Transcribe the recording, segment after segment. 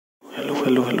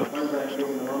Hello, hello.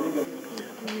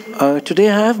 Today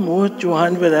I have Mohit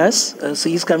Chauhan with us. So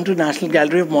he's come to National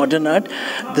Gallery of Modern Art.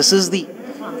 This is the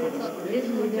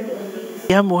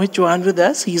We have Mohit Chauhan with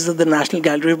us. He's at the National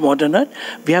Gallery of Modern Art.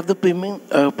 We have the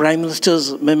Prime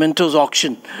Minister's mementos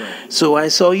auction. Right. So I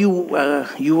saw you.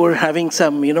 You were having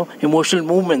some, emotional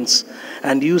movements,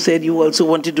 and you said you also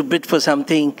wanted to bid for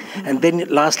something, and then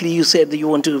lastly you said that you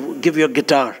want to give your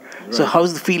guitar. Right. So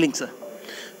how's the feeling, sir?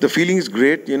 The feeling is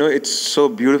great. It's so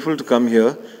beautiful to come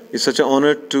here. It's such an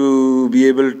honor to be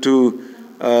able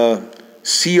to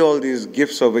see all these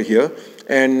gifts over here.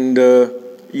 And,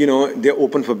 they're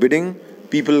open for bidding.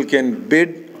 People can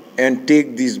bid and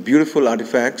take these beautiful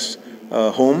artifacts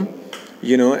home,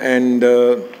 and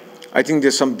I think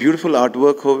there's some beautiful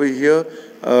artwork over here.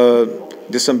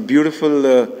 There's some beautiful,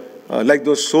 like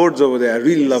those swords over there. I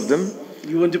really love them.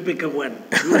 You want to pick up one?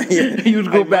 Yeah.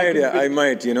 You'd go back. I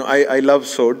might. I love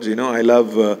swords. I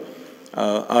love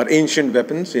our ancient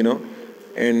weapons.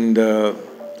 And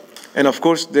of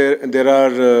course there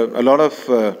are a lot of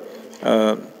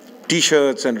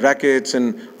T-shirts and rackets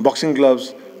and boxing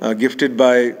gloves gifted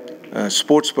by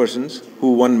sports persons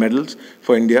who won medals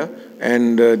for India,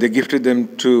 and they gifted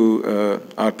them to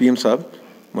our PM Saab,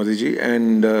 Modi ji,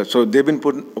 and so they've been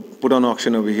put on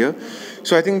auction over here.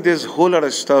 So I think there's a whole lot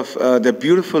of stuff. They're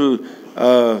beautiful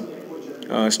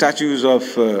statues of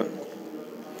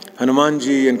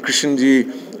Hanumanji and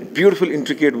Krishnji, beautiful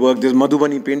intricate work. There's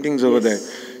Madhubani paintings over there.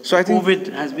 So I think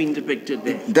COVID has been depicted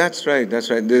there. That's right.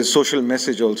 There's social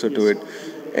message also to it.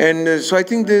 And so I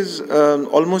think there's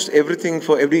almost everything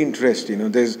for every interest.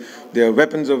 There are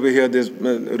weapons over here. There's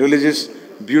religious,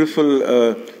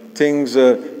 beautiful things.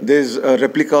 There's a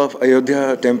replica of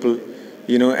Ayodhya temple,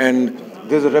 and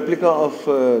there's a replica of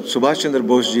Subhash Chandra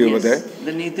Bose ji over there.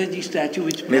 The Netaji statue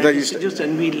which just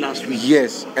unveiled last week.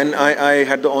 Yes, and I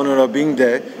had the honor of being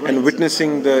there and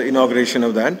witnessing the inauguration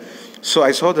of that. So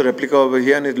I saw the replica over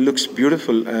here, and it looks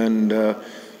beautiful. And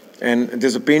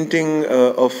there's a painting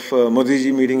of Modi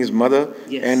ji meeting his mother,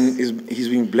 and he's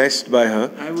being blessed by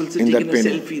her. I will in that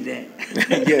painting. A selfie there.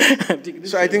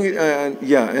 Yes. So I think,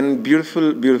 and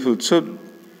beautiful, beautiful. So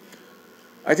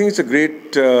I think it's a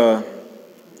great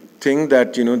thing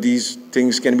that these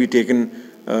things can be taken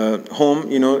home.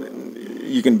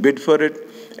 You can bid for it,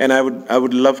 and I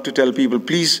would love to tell people,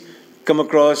 please come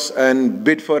across and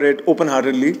bid for it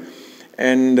open-heartedly.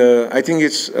 And I think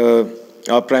it's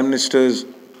our Prime Minister's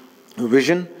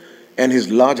vision and his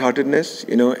large-heartedness,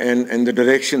 and the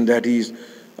direction that he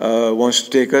wants to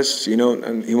take us,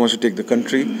 and he wants to take the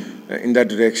country in that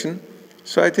direction.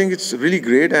 So I think it's really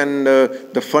great, and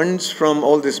the funds from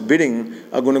all this bidding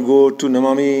are going to go to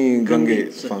Namami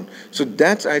Gange Fund. So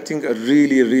that's, I think, a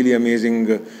really, really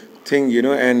amazing thing,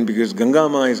 and because Ganga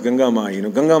Ma is Ganga Ma,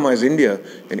 Ganga Ma is India,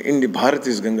 and Bharat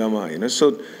is Ganga Ma,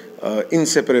 so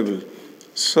inseparable.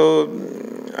 So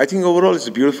I think overall it's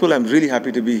beautiful. I'm really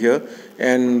happy to be here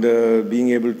and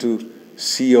being able to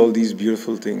see all these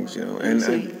beautiful things, and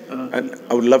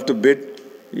I would love to bid.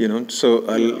 So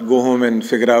I'll go home and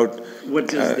figure out what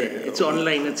is there. It's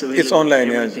online. It's available. It's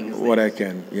online. Yeah, what I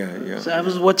can. Yeah. So I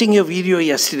was watching your video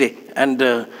yesterday, and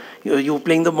you were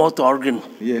playing the mouth organ.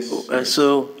 Yes.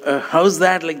 So how's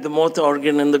that? Like the mouth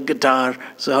organ and the guitar.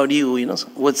 So how do you,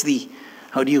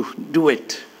 how do you do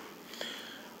it?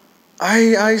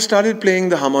 I started playing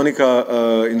the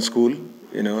harmonica in school,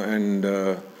 and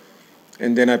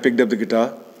then I picked up the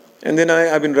guitar, and then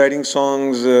I've been writing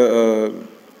songs.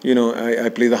 I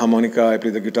play the harmonica, I play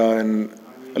the guitar, and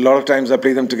a lot of times I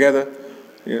play them together,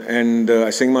 and I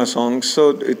sing my songs.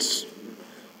 So it's,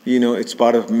 it's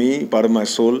part of me, part of my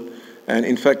soul. And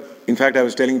in fact, I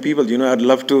was telling people, I'd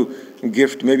love to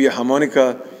gift maybe a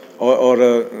harmonica or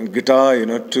a guitar,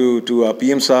 to our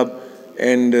PM Saab,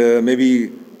 and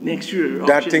maybe next year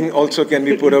that thing also can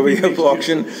be put over here for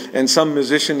auction, and some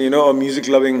musician, or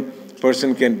music-loving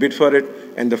person can bid for it,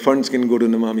 and the funds can go to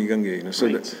Namami Gange. So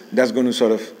that's going to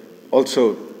sort of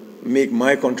also make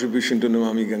my contribution to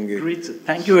Namami Gange. Great, sir.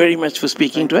 Thank you very much for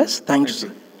speaking to us. Thank you,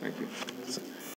 sir.